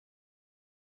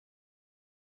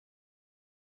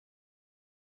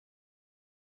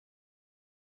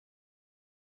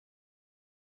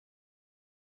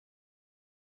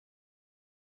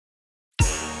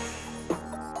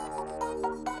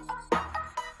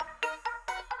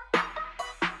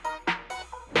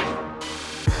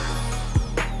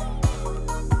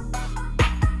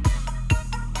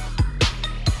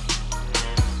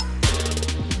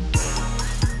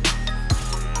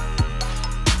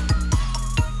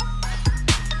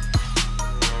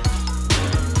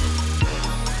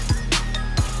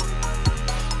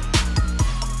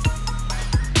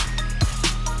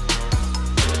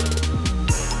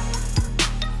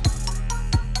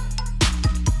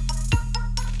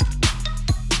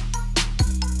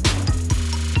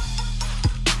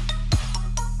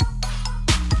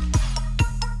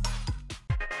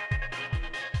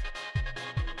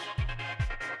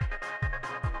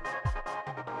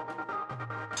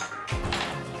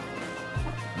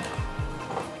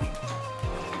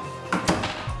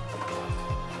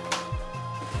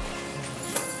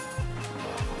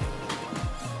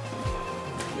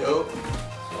Yo.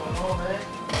 What's going on, man?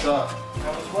 What's up?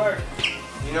 How was work?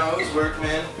 You know, it was work,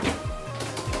 man.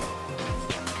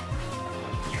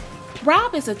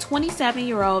 Rob is a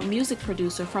 27-year-old music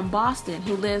producer from Boston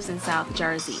who lives in South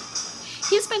Jersey.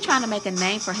 He's been trying to make a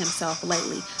name for himself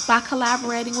lately by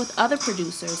collaborating with other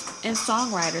producers and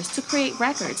songwriters to create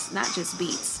records, not just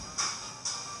beats.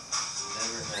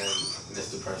 Never had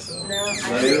Mr. Purcell. No,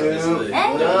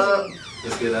 Hey. What up?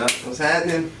 Let's get up. What's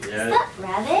happening? Yeah. What's up,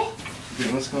 Rabbit?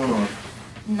 Dude, what's going on?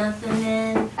 Nothing,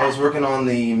 man. I was working on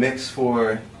the mix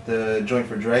for the joint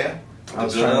for Drea. I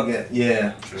was trying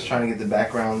to get the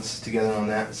backgrounds together on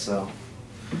that, so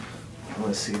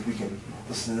let's see if we can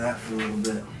listen to that for a little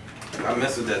bit. I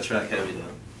mess with that track heavy though.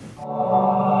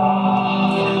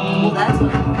 Yeah, well, that's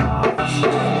what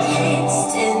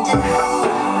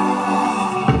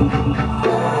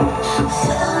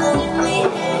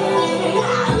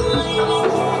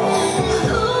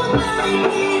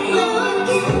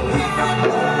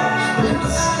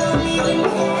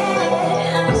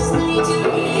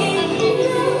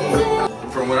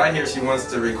From what I hear, she wants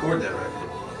to record that record.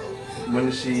 When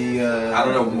is she? I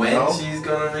don't know when she's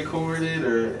gonna record it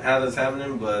or how that's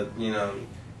happening, but you know,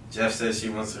 Jeff says she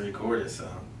wants to record it, so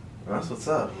That's what's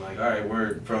up. I'm like, all right,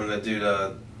 word from the dude.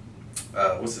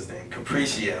 What's his name?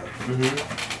 Capriccio.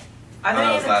 Are there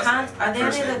any of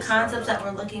First the name, concepts that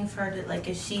we're looking for? Like,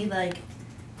 is she like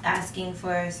asking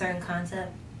for a certain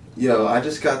concept? Yo, I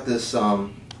just got this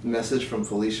message from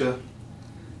Felicia,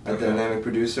 a dynamic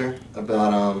producer,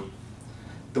 about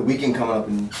the weekend coming up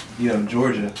in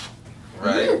Georgia.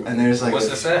 Right. And there's like what's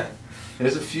the say?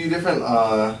 There's a few different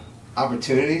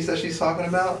opportunities that she's talking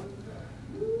about,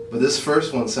 but this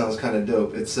first one sounds kind of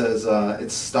dope. It says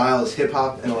its style is hip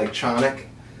hop and electronic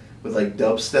with like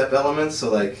dubstep elements.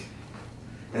 So like,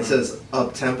 and it says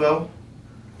up tempo.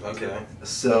 Okay.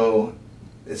 So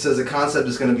it says the concept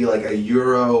is going to be like a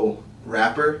Euro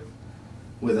rapper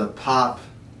with a pop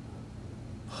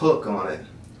hook on it.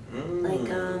 Like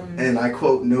And I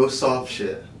quote, no soft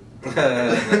shit.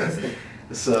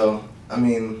 So, I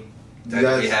mean, Do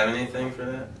we have anything for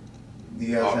that? Do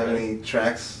you guys have any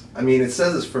tracks? I mean, it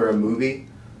says it's for a movie,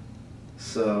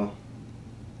 so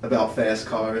about fast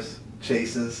cars,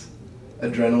 chases,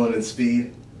 adrenaline and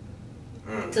speed.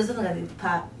 So it's gonna be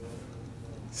pop.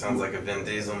 Sounds like a Vin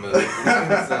Diesel movie.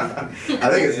 I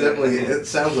think it's definitely, it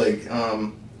sounds like,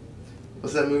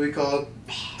 what's that movie called?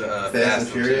 Fast and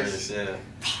Furious? Yeah.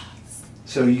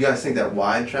 So you guys think that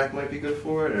wide track might be good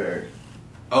for it, or?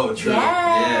 Oh, true.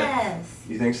 Yes.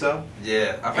 You think so?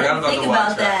 Yeah. I forgot about think the about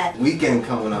wide track. that. Weekend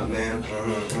coming up, man.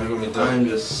 We're gonna be I'm done.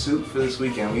 just soup for this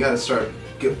weekend. We got to start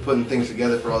putting things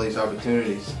together for all these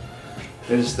opportunities.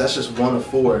 That's just one of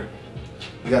four.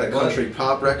 We got a country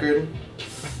pop record.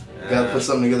 Got to put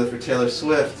something together for Taylor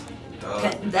Swift.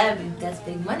 That's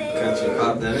big money. Country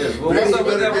pop, that is. Well, what's up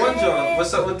with that one joint?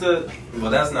 What's up with the?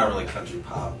 Well, that's not really country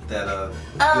pop. That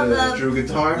The Drew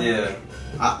guitar. Yeah.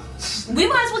 We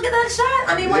might as well get that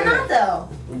shot. I mean, why not though?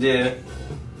 Yeah.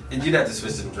 And you'd have to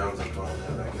switch some drums up on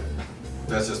that record.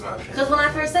 That's just my opinion. Because when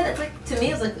I first said it, it's like, to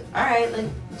me, it was like, all right, like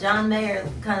John Mayer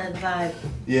kind of vibe.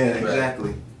 Yeah,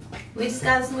 exactly. We just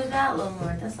gotta smooth it out a little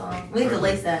more. That's all. We need to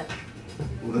lace that.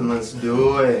 Well, then let's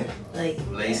do it. Like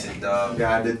Lace it, dog.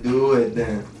 Got to do it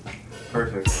then.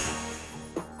 Perfect.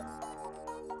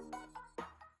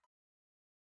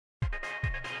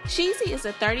 Sheezy is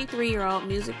a 33-year-old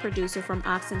music producer from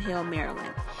Oxon Hill,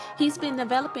 Maryland. He's been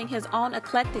developing his own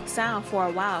eclectic sound for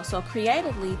a while, so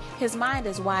creatively, his mind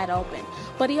is wide open,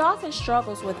 but he often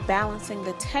struggles with balancing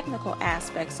the technical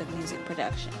aspects of music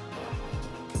production.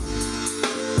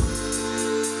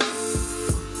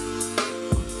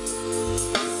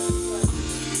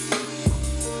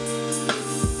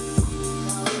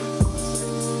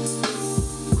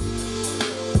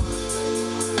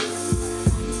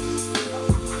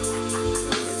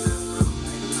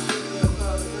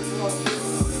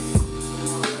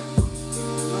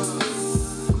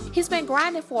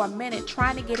 grinded for a minute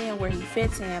trying to get in where he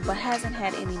fits in, but hasn't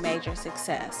had any major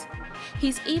success.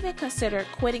 He's even considered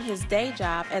quitting his day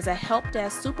job as a help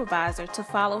desk supervisor to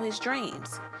follow his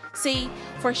dreams. See,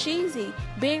 for Sheezy,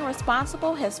 being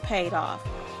responsible has paid off.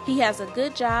 He has a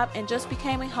good job and just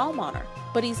became a homeowner,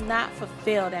 but he's not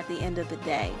fulfilled at the end of the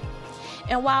day.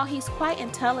 And while he's quite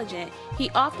intelligent, he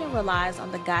often relies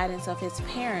on the guidance of his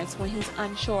parents when he's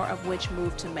unsure of which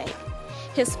move to make.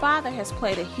 His father has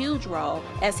played a huge role,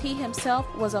 as he himself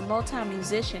was a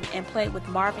multi-musician and played with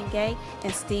Marvin Gaye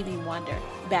and Stevie Wonder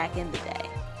back in the day.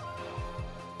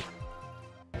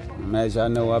 As y'all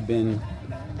know, I've been,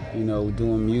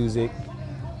 doing music,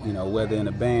 whether in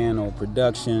a band or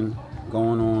production,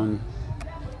 going on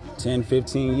 10,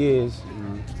 15 years.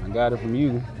 I got it from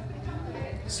you.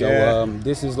 So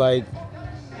this is like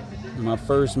my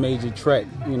first major trek,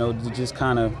 to just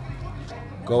kind of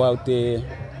go out there,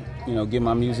 get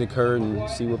my music heard and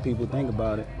see what people think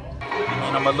about it.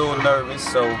 I'm a little nervous,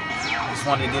 so just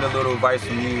wanted to get a little advice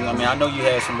from you. I know you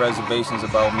had some reservations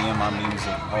about me and my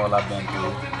music, all I've been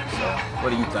through. So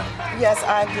what do you think? Yes,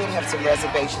 I did have some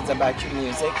reservations about your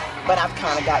music, but I've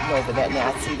kind of gotten over that now.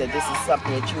 I see that this is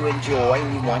something that you enjoy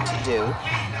and you want to do.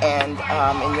 And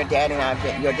your daddy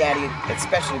and your daddy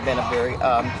especially been a very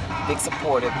big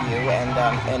supporter of you. And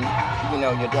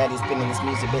your daddy's been in this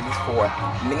music business for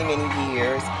many, many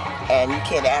years. And you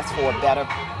can't ask for a better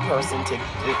person to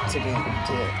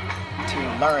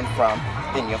learn from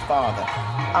than your father.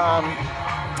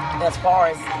 As far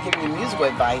as giving you musical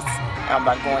advice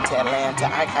about going to Atlanta,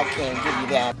 I can't give you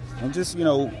that. And just,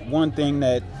 one thing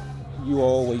that you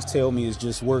always tell me is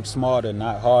just work smarter,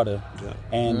 not harder. Yeah.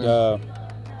 And,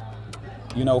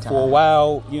 for a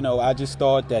while, I just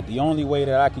thought that the only way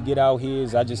that I could get out here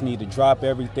is I just need to drop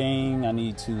everything. I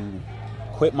need to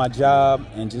quit my job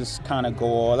and just kind of go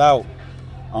all out.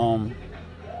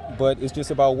 But it's just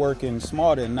about working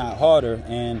smarter and not harder.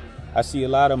 And I see a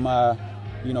lot of my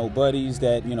buddies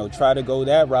that, try to go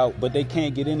that route, but they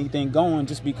can't get anything going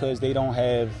just because they don't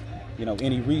have,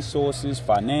 any resources,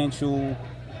 financial,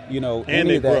 and any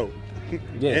they of that. broke.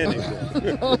 Yeah. And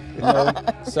they broke.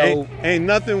 So ain't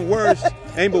nothing worse,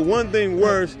 ain't but one thing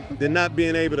worse than not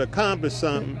being able to accomplish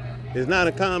something is not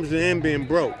accomplishing and being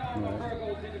broke. Right.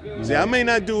 See, I may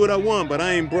not do what I want, but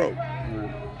I ain't broke. Right.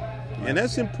 And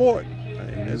that's important.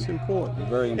 Right? That's important.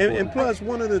 Very important. And plus,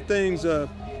 one of the things an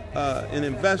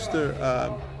investor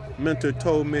mentor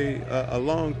told me a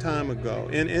long time ago,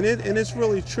 and it's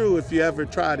really true. If you ever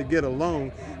try to get a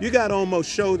loan, you got to almost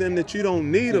show them that you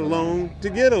don't need a loan to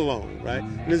get a loan, right?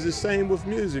 And it's the same with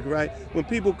music, right? When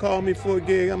people call me for a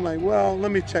gig, I'm like, well,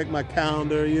 let me check my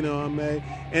calendar,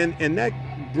 and that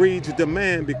breeds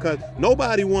demand, because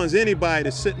nobody wants anybody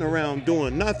that's sitting around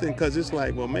doing nothing, because it's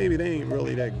like, well, maybe they ain't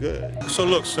really that good. So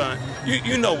look, son,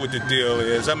 you know what the deal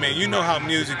is. You know how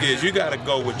music is. You got to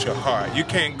go with your heart. You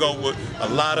can't go with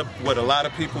what a lot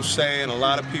of people say and a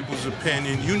lot of people's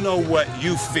opinion. You know what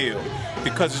you feel,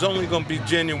 because it's only going to be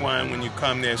genuine when you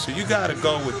come there. So you got to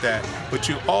go with that. But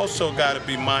you also got to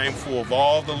be mindful of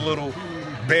all the little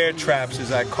bear traps,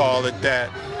 as I call it, that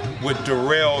would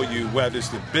derail you, whether it's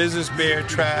the business bear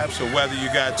traps or whether you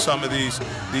got some of these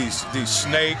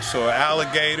snakes or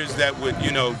alligators that would,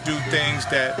 do things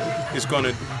that is going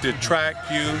to detract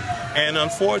you. And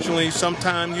unfortunately,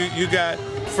 sometimes you got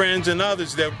friends and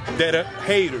others that are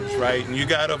haters, right? And you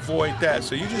got to avoid that.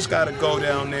 So you just got to go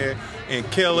down there and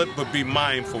kill it, but be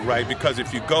mindful, right? Because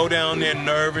if you go down there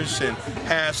nervous and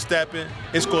half-stepping,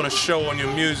 it's going to show on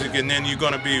your music, and then you're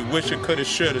going to be wish it, coulda,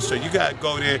 shoulda. So you got to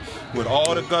go there with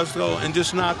all the gusto and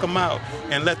just knock them out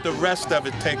and let the rest of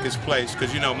it take its place.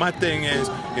 Because, my thing is,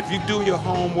 if you do your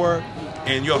homework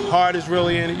and your heart is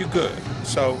really in it, you're good.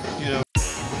 So,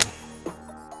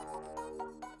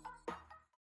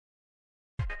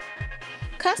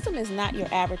 Custom is not your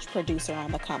average producer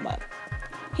on the come up.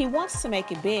 He wants to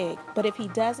make it big, but if he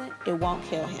doesn't, it won't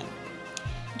kill him.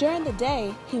 During the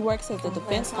day, he works as a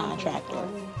defense contractor.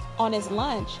 On his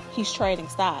lunch, he's trading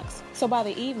stocks. So by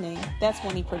the evening, that's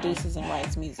when he produces and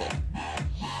writes music.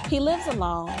 He lives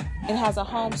alone and has a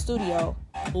home studio,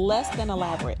 less than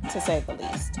elaborate to say the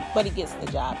least, but he gets the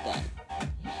job done.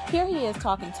 Here he is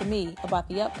talking to me about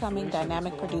the upcoming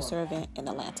Dynamic Producer event in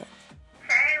Atlanta.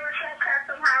 Hey, what's up,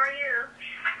 Custom? How are you?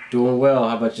 Doing well.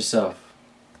 How about yourself?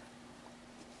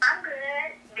 I'm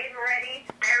good. Getting ready.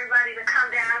 Everybody to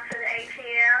come down to the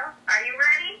ATL. Are you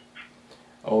ready?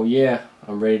 Oh yeah,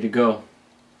 I'm ready to go. Are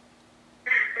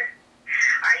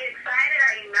you excited?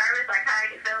 Are you nervous? Like, how are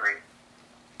you feeling?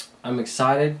 I'm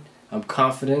excited, I'm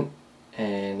confident,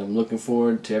 and I'm looking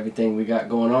forward to everything we got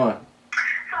going on.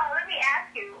 So let me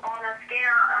ask you, on a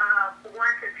scale of 1 to 10,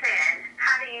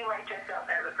 how do you rate yourself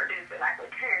as a producer? Like,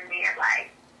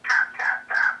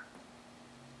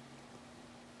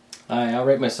 I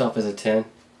rate myself as a 10.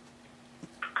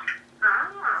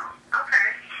 Oh, okay.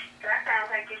 That sounds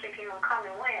like you think you will come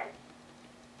and win.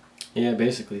 Yeah,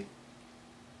 basically.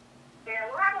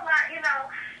 Yeah, we'll have a lot, you know,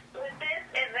 with this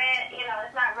event, you know,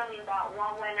 it's not really about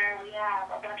one winner. We have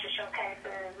a bunch of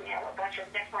showcases. We have a bunch of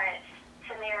different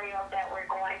scenarios that we're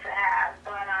going to have.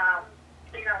 But,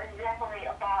 you know, it's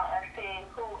definitely about us seeing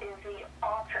who is the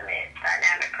ultimate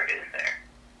dynamic producer.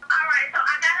 All right, so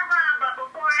I got to run, but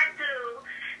before I do,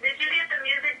 did you get the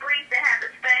music brief that had the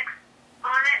specs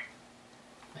on it?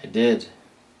 I did.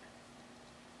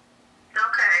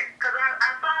 Okay, because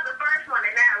I saw the first one,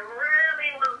 and that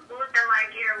really was looking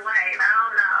like your lane. I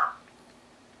don't know.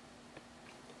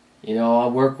 You know,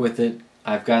 I'll work with it.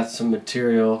 I've got some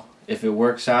material. If it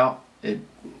works out,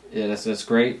 that's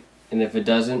great. And if it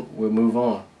doesn't, we'll move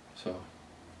on. So.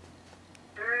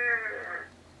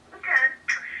 Okay.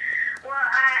 Well,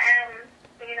 I am,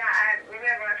 you know, I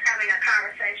remember us having a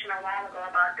conversation a while ago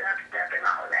about dubstep and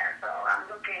all of that, so I'm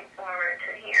looking forward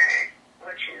to hearing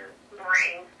what you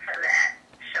bring for that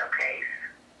showcase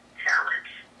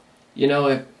challenge. You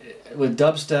know, with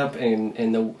dubstep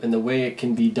and the way it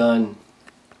can be done,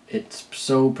 it's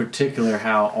so particular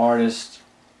how artists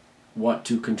want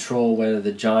to control whether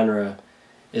the genre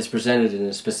is presented in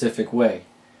a specific way.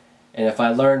 And if I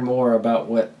learn more about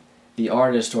what the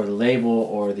artist or the label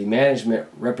or the management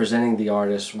representing the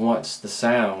artist wants the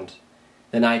sound,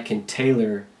 then I can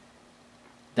tailor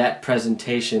that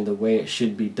presentation the way it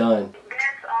should be done.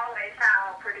 That's always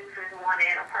how producers want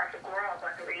it in a perfect world,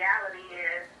 but the reality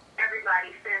is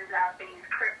everybody sends out these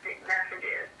cryptic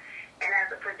messages, and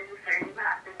as a producer you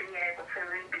have to be able to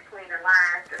read between the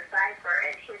lines, decipher,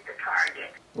 and hit the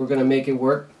target. We're going to make it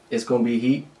work. It's going to be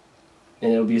heat,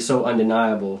 and it'll be so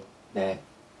undeniable that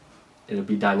it'll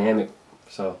be dynamic.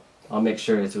 So I'll make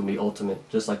sure it's going to be ultimate,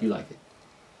 just like you like it.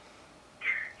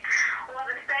 Well,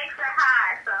 the stakes are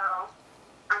high, so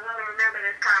I'm going to remember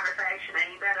this conversation,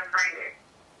 and you better bring it.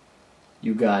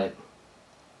 You got it.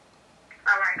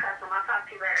 All right, Custom. I'll talk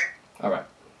to you later. All right.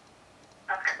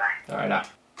 Okay, bye. All right, out.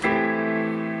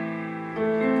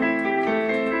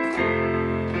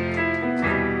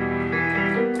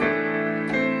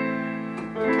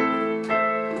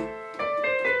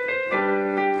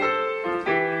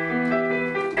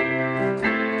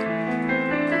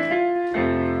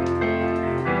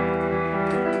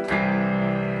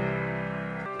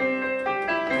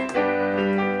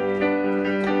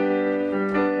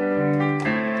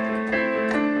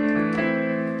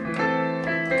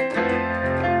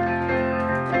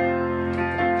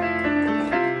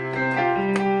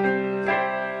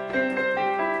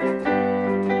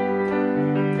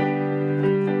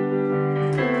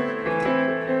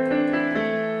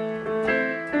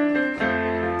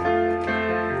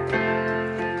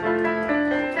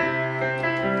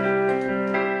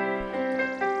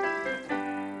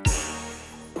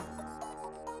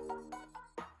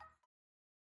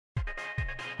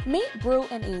 Meet Brew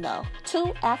and Eno,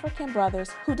 two African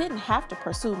brothers who didn't have to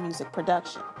pursue music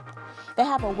production. They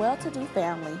have a well-to-do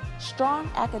family,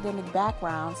 strong academic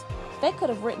backgrounds. They could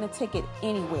have written a ticket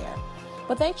anywhere,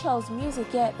 but they chose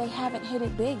music, yet they haven't hit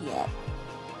it big yet.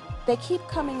 They keep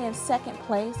coming in second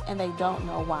place, and they don't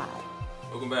know why.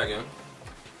 Welcome back, young.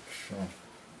 Sure.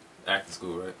 Acting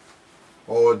school, right?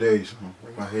 All day, son.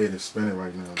 My head is spinning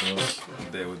right now, dog.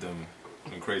 I'm there with them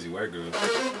crazy white girls.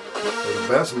 They're the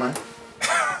best, man.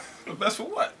 The best for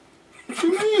what? What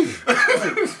you mean?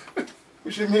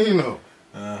 What you mean, though?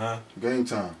 Uh-huh. Game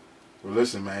time. Well,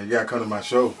 listen, man, you gotta come to my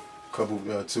show. Couple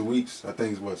 2 weeks. I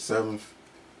think it's what, 7th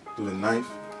through the 9th.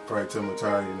 Probably tell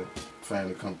Matari and the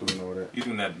family come through and all that. You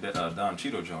doing that Don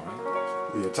Cheeto joint,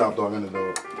 right? Yeah, top dog, underdog. You know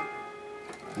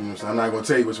what I'm saying? I'm not gonna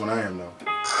tell you which one I am though.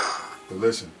 But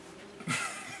listen,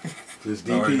 this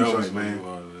DP joint, man.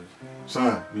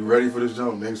 Son, you ready for this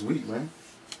joint next week, man?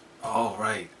 All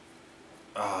right.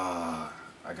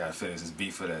 I gotta finish this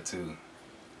beat for that too.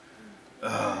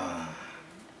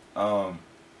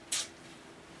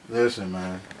 Listen,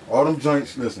 man. All them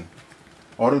joints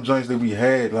that we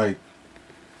had, like,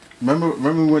 remember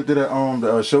we went to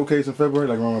the showcase in February,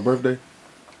 like around my birthday?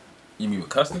 You mean with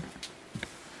Custom?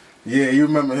 Yeah, you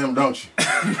remember him, don't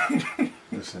you?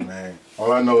 Listen, man.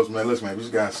 All I know is, man, listen, man, we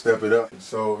just gotta step it up.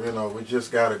 So, you know, we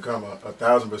just gotta come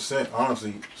 1,000%.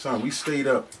 Honestly, son, we stayed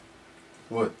up,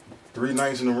 what, 3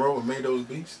 nights in a row and made those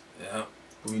beats? Yeah.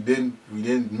 We didn't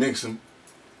mix them.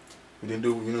 We didn't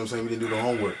do, you know what I'm saying? We didn't do the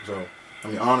homework. So, I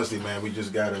mean, honestly, man, we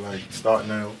just gotta like start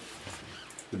now.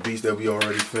 The beats that we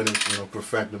already finished, you know,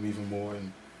 perfect them even more.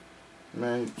 And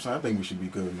man, so I think we should be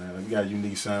good, man. Like, we got a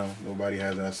unique sound. Nobody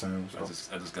has that sound. So.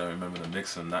 I just gotta remember to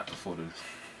mix them, not before the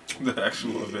The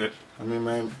actual event. I mean,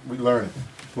 man, we learning.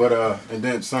 But and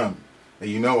then son, and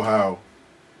you know how,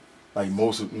 like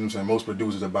most, you know what I'm saying, most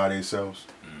producers are by themselves.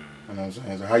 You know what I'm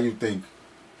saying? So how you think,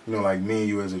 you know, like me and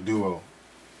you as a duo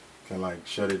can like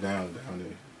shut it down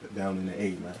in the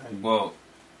 8, man? Well,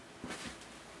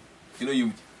 you know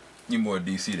you more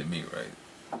DC than me,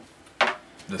 right?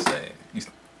 Just saying.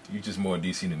 You just more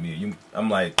DC than me. I'm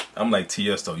like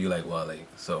Tiesto. You like Wale.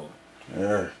 So.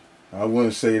 Yeah, I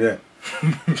wouldn't say that.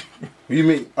 You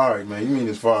mean, all right, man? You mean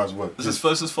as far as what? Just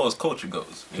as far as culture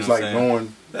goes. Just like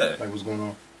knowing, like what's going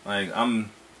on. Like I'm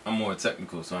more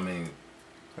technical, so I mean,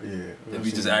 yeah. If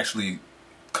we just actually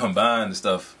combine the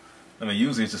stuff, I mean,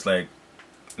 usually it's just like,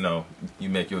 you know, you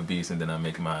make your beats and then I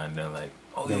make mine. And then like,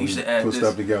 oh yeah, you should add put this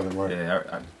stuff together, right?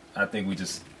 Yeah, I think we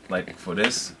just like for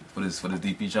this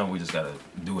DP jump, we just gotta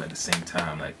do it at the same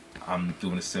time. Like I'm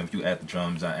doing the synth, you add the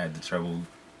drums, I add the treble,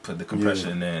 put the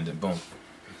compression in there, and then boom.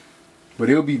 But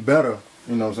it'll be better,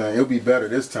 you know what I'm saying? It'll be better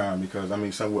this time because, I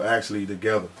mean, some were actually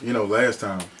together. You know, last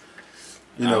time,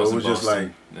 you know, it was just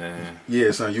like,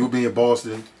 yeah, son, you'll be in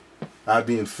Boston, I'd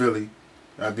be in Philly,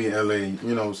 I'd be in LA,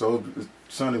 you know, so,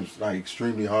 son, it was like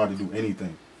extremely hard to do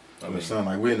anything. I mean, son,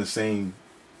 like, we're in the same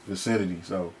vicinity,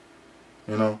 so,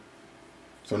 you know,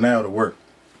 so now it'll work.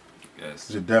 Yes.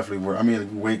 It should definitely work. I mean,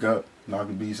 if we wake up, knock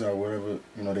the beats out, whatever,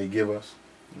 you know, they give us,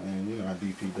 and, you know, how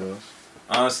DP does.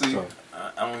 Honestly, so,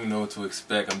 I don't even know what to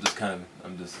expect. I'm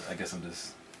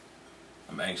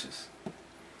anxious.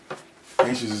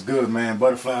 Anxious is good, man.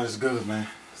 Butterflies is good, man.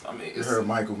 I mean, you heard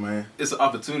Michael, man. It's an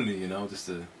opportunity, you know, just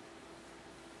to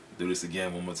do this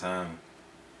again one more time.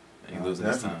 Ain't losing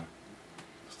this time.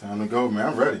 It's time to go, man.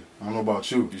 I'm ready. I don't know about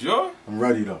you. You sure? I'm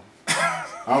ready, though.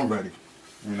 I'm ready.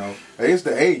 You know, hey, it's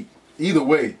the 8. Either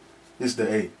way, it's the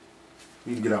 8.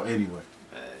 We can get out anyway.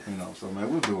 You know, so man,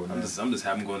 we'll do it, man. I'm just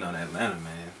happy going down to Atlanta,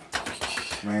 man.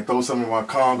 Man, throw some of my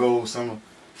Congos, some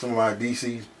of my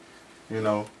DCs, you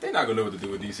know. They're not gonna know what to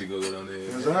do with DC go down there.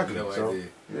 Exactly. No so, idea.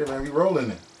 yeah, man, we rolling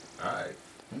it. All right.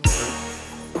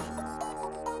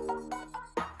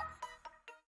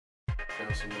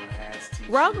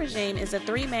 Rogue Regime is a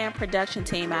 3-man production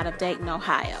team out of Dayton,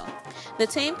 Ohio. The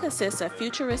team consists of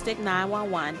Futuristic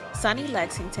 911, Sonny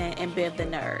Lexington, and Biv the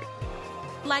Nerd.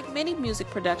 Like many music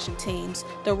production teams,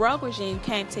 the Rogue Regime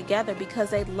came together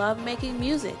because they love making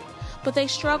music, but they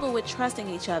struggle with trusting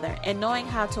each other and knowing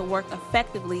how to work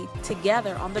effectively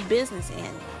together on the business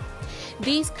end.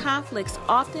 These conflicts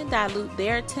often dilute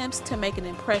their attempts to make an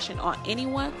impression on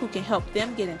anyone who can help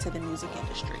them get into the music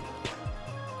industry.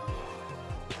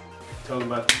 Talking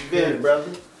about the event,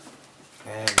 brother.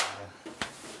 Man,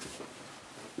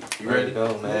 you ready to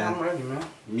go, man? Yeah, I'm ready, man.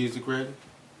 Music ready?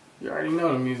 You already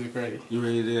know the music ready. You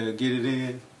ready to get it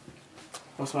in?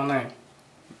 What's my name?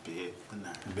 Biv the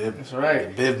Nerd. Biv. That's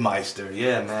right. Bivmeister,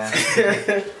 yeah,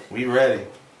 man. We ready.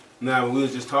 Now, we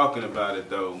was just talking about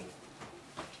it, though.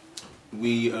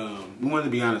 We wanted to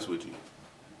be honest with you.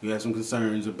 You had some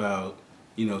concerns about,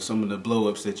 you know, some of the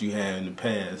blow-ups that you had in the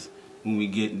past when we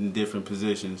get in different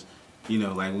positions. You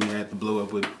know, like we had the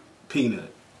blow-up with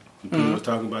Peanut. Peanut was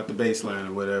talking about the bass line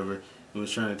or whatever and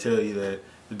was trying to tell you that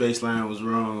the bass line was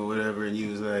wrong or whatever, and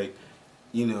you was like,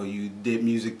 you know, you did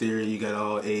music theory, you got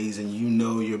all A's, and you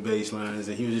know your bass lines,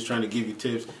 and he was just trying to give you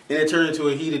tips. And it turned into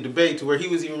a heated debate to where he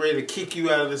was even ready to kick you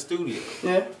out of the studio.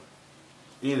 Yeah.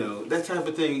 You know, that type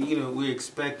of thing, you know, we're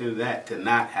expecting that to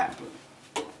not happen.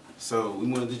 So we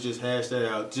wanted to just hash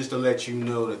that out, just to let you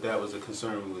know that that was a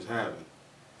concern we was having.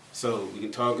 So we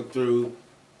can talk it through,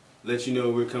 let you know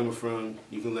where we're coming from.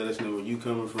 You can let us know where you're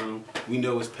coming from. We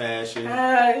know it's passion.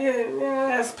 Yeah,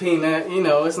 that's Peanut. You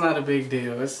know, it's not a big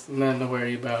deal. It's nothing to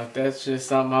worry about. That's just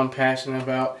something I'm passionate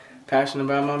about. Passionate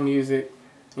about my music.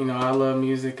 You know, I love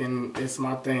music and it's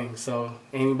my thing. So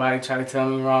anybody try to tell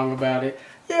me wrong about it,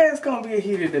 yeah, it's gonna be a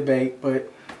heated debate,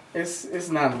 but it's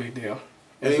not a big deal.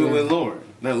 And even with Lauren.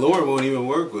 Now Lauren won't even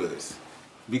work with us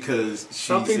because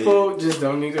some people just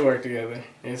don't need to work together.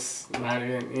 It's not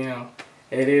even, you know.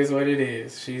 It is what it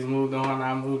is. She's moved on,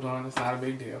 I moved on. It's not a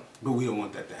big deal. But we don't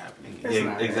want that to happen again. It's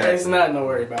not. Exactly. It's nothing to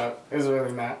worry about. It's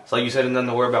really not. So you said it's nothing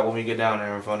to worry about when we get down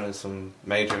there in front of some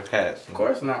major cats? Of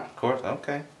course not. Of course?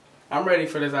 Okay. I'm ready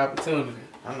for this opportunity.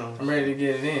 I know. I'm ready to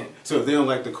get it in. So if they don't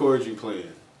like the chords you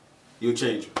playing, you'll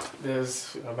change them?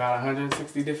 There's about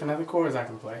 160 different other chords I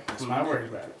can play. I'm not worried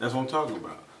about it. That's what I'm talking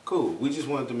about. Cool. We just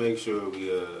wanted to make sure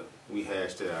we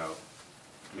hashed it out.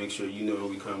 Make sure you know where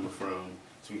we coming from.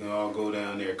 So we can all go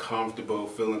down there comfortable,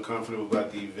 feeling comfortable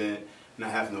about the event,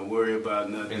 not having to worry about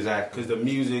nothing. Exactly. Because the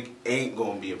music ain't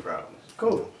going to be a problem.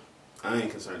 Cool. I ain't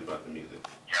concerned about the music.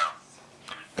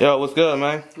 Yo, what's good,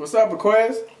 man? What's up,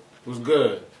 Aquarius? What's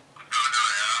good?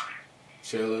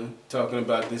 chilling, talking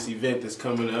about this event that's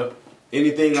coming up.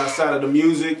 Anything outside of the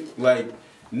music, like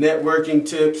networking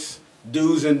tips,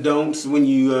 do's and don'ts when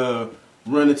you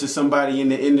run into somebody in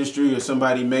the industry or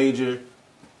somebody major.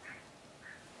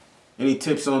 Any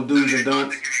tips on do's and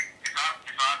don'ts?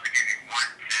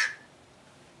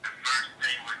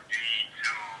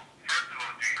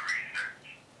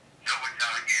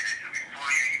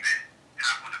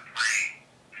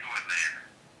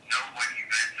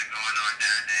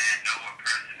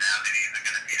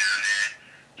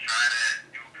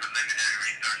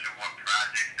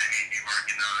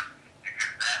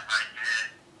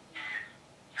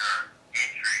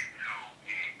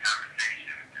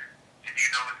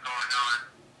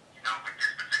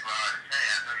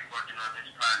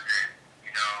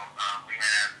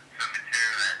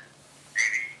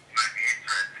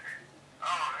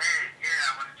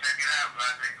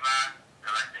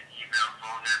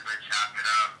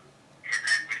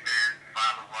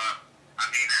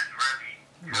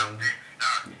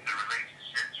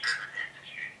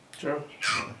 True.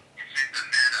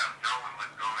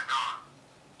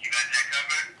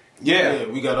 Yeah,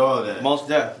 we got all of that. Most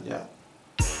deaf, yeah.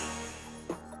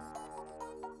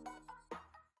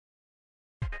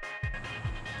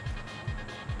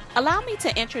 Allow me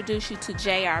to introduce you to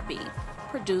JRB,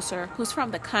 producer who's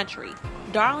from the country,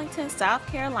 Darlington, South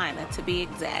Carolina to be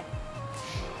exact.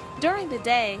 During the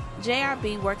day,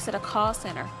 JRB works at a call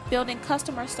center, fielding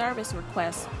customer service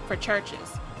requests for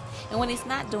churches. And when he's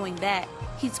not doing that,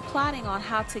 he's plotting on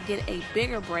how to get a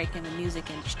bigger break in the music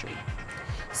industry.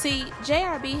 See,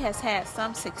 JRB has had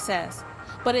some success,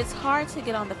 but it's hard to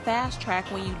get on the fast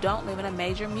track when you don't live in a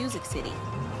major music city.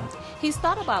 He's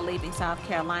thought about leaving South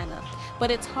Carolina, but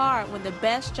it's hard when the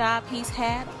best job he's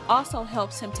had also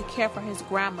helps him to care for his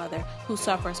grandmother who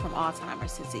suffers from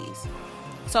Alzheimer's disease.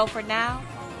 So for now,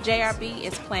 JRB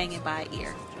is playing it by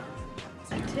ear.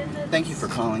 Thank you for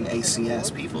calling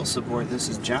ACS People Support. This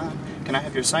is John. Can I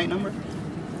have your site number?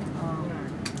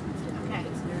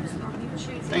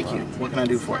 Thank you. What can I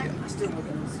do for you?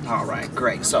 All right,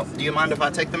 great. So, do you mind if I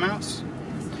take the mouse?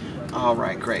 All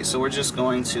right, great. So we're just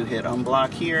going to hit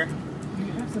unblock here,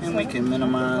 and we can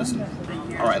minimize.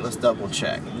 All right, let's double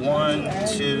check. 1,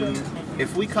 2.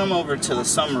 If we come over to the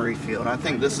summary field, I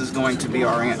think this is going to be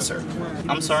our answer.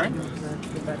 I'm sorry?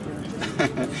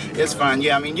 It's fine.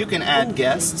 Yeah, I mean, you can add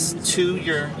guests to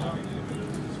your...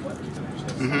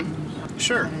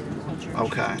 Sure.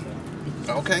 Okay.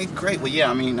 Okay, great. Well,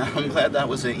 yeah, I mean, I'm glad that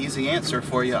was an easy answer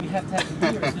for you.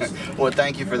 Well,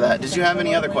 thank you for that. Did you have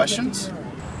any other questions?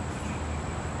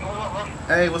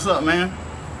 Hey, what's up, man?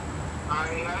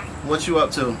 What you up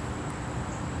to?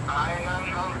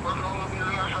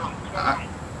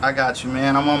 I got you,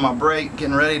 man. I'm on my break,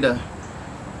 getting ready to...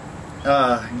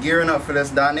 gearing up for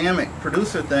this dynamic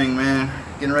producer thing, man.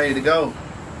 Getting ready to go.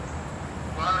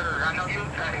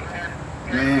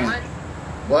 Man.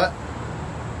 What?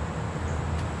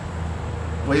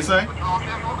 What you say?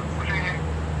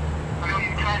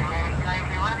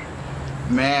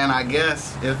 Man, I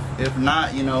guess. If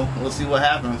not, you know, we'll see what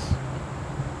happens.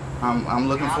 I'm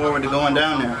looking forward to going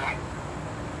down there.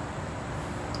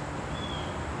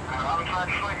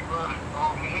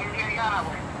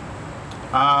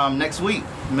 Next week.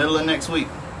 Middle of next week.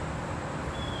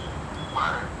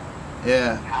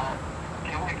 Yeah.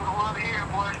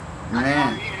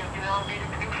 Man.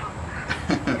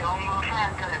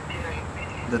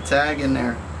 The tag in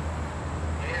there.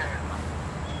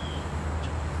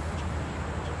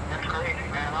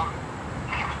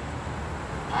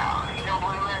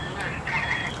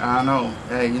 I know.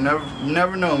 Hey, you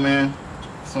never know, man.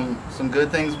 Some good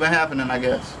things been happening, I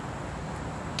guess.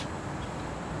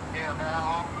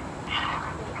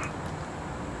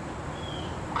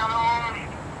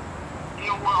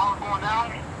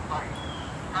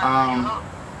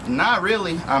 Not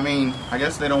really. I mean, I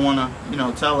guess they don't want to, you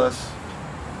know, tell us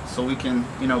so we can,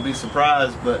 you know, be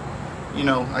surprised. But, you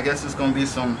know, I guess it's going to be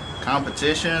some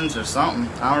competitions or something.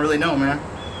 I don't really know, man.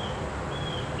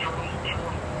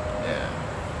 Yeah.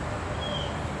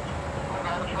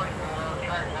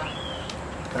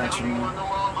 Got you, man.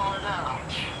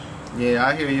 Yeah,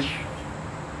 I hear you.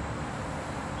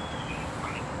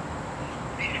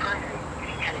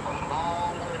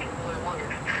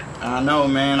 I know,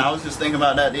 man. I was just thinking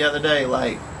about that the other day.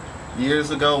 Like,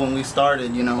 years ago when we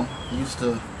started, you know, used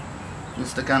to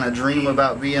kind of dream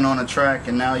about being on a track,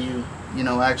 and now you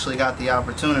know, actually got the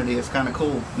opportunity. It's kind of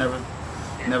cool. Never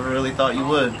really thought you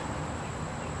would.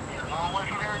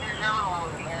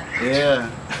 Yeah.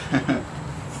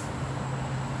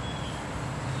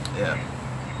 Yeah.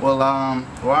 Well, all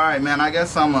right, man. I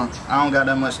guess I don't got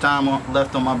that much time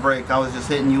left on my break. I was just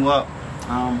hitting you up.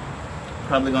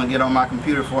 Probably gonna get on my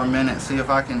computer for a minute, see if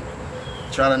I can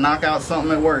try to knock out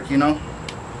something at work, you know?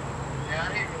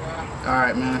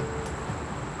 Alright, man.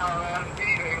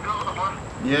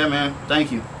 Yeah, man.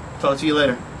 Thank you. Talk to you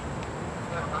later.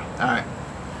 Alright.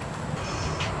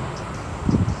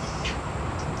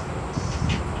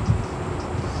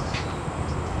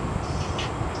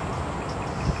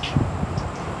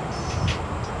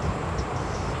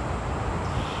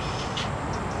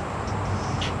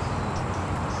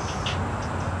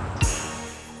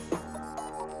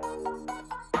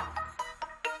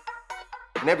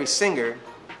 And every singer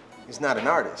is not an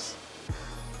artist.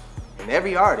 And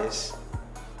every artist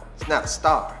is not a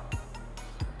star.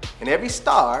 And every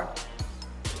star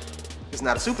is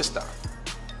not a superstar.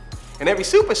 And every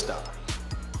superstar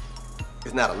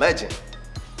is not a legend.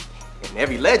 And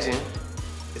every legend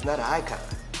is not an icon.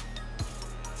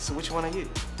 So which one are you?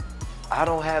 I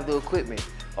don't have the equipment,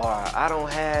 or I don't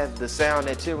have the sound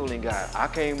that Timberland got. I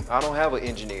don't have an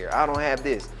engineer. I don't have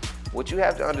this. What you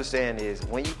have to understand is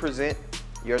when you present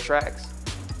your tracks,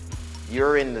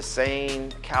 you're in the same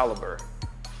caliber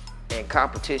and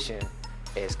competition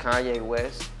as Kanye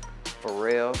West,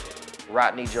 Pharrell,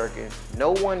 Rodney Jerkins.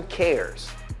 No one cares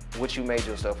what you made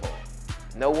your stuff on.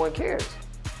 No one cares.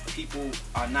 People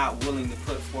are not willing to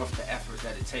put forth the effort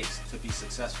that it takes to be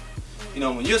successful. You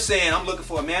know, when you're saying, I'm looking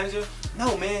for a manager,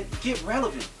 no, man, get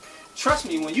relevant. Trust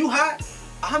me, when you hot,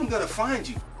 I'm gonna find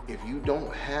you. If you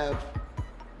don't have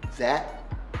that,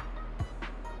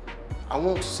 I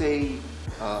won't say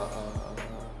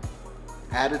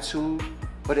attitude,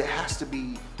 but it has to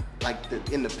be like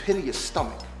in the pit of your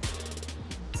stomach.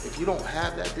 If you don't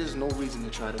have that, there's no reason to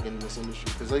try to get in this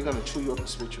industry, because they're gonna chew you up and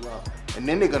spit you out. And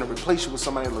then they're gonna replace you with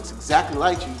somebody that looks exactly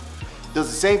like you, does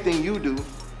the same thing you do,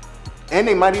 and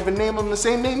they might even name them the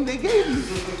same name they gave you.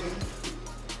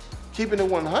 Keeping it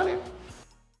 100.